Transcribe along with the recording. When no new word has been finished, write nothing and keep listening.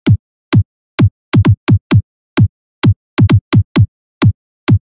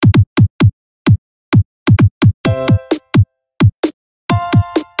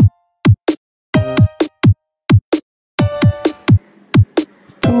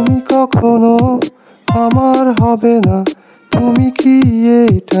তুমি কখনো আমার হবে না, তুমি কি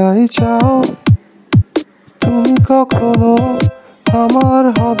এটাই চাও? তুমি কখনো আমার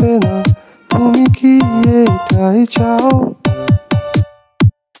হবে না, তুমি কি এটাই চাও?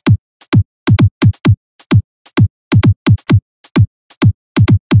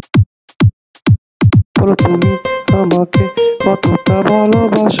 বলো তুমি আমাকে কতটা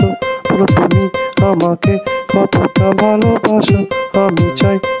ভালোবাসো, বলো তুমি আমাকে কতটা ভালোবাসো। আমি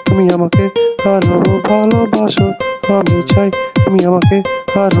চাই তুমি আমাকে আরো ভালোবাসো, আমি চাই তুমি আমাকে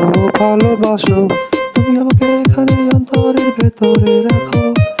আরো ভালোবাসো। তুমি আমাকে এখানে অন্তরের ভেতরে রাখো,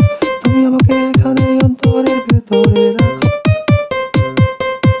 তুমি আমাকে এখানে অন্তরের ভেতরে রাখো।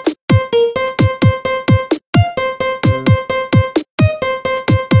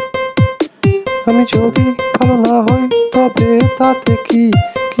 আমি যদি ভালো না হই তবে তাতে কি,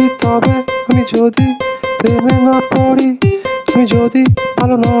 কি তবে আমি যদি প্রেমে না পড়ি। আমি যদি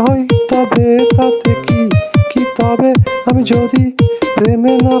ভালো না হই তবে তাতে কি, কি তবে আমি যদি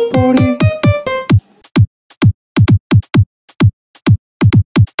প্রেমে না পড়ি।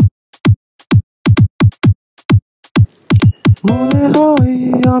 মনে হয়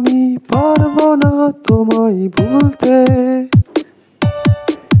আমি পারবো না তোমায় ভুলতে,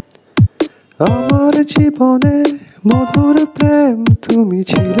 আমার জীবনে মধুর প্রেম তুমি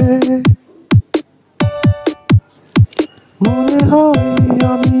ছিলে। মনে হয়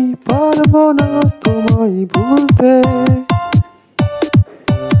আমি পারবো না তোমায় ভুলতে,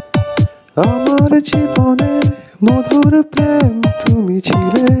 আমার জীবনে মধুর প্রেম তুমি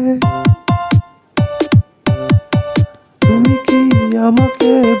ছিলে। তুমি কি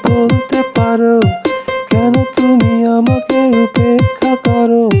আমাকে বলতে পারো কেন তুমি আমাকে উপেক্ষা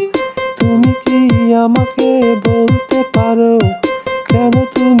করো? তুমি কি আমাকে বলতে পারো কেন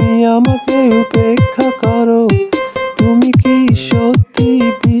তুমি আমাকে উপেক্ষা করো? তুমি কি সত্যি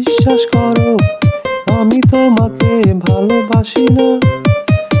বিশ্বাস করো আমি তোমাকে ভালোবাসি না?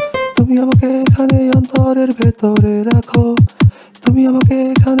 তুমি আমাকে এখানে অন্তরের ভেতরে রাখো, তুমি আমাকে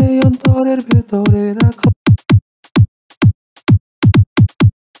এখানে অন্তরের ভেতরে রাখো।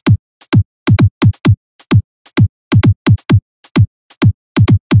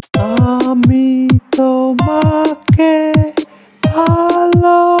 আমি তোমাকে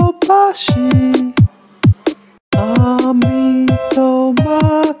ভালোবাসি, আমি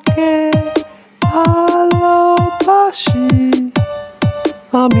তোমাকে ভালোবাসি।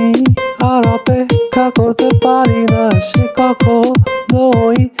 আমি আর অপেক্ষা করতে পারি না, সে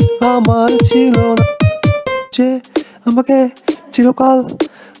কখনোই আমার ছিল না যে আমাকে চিরকাল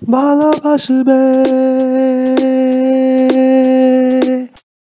ভালোবাসবে।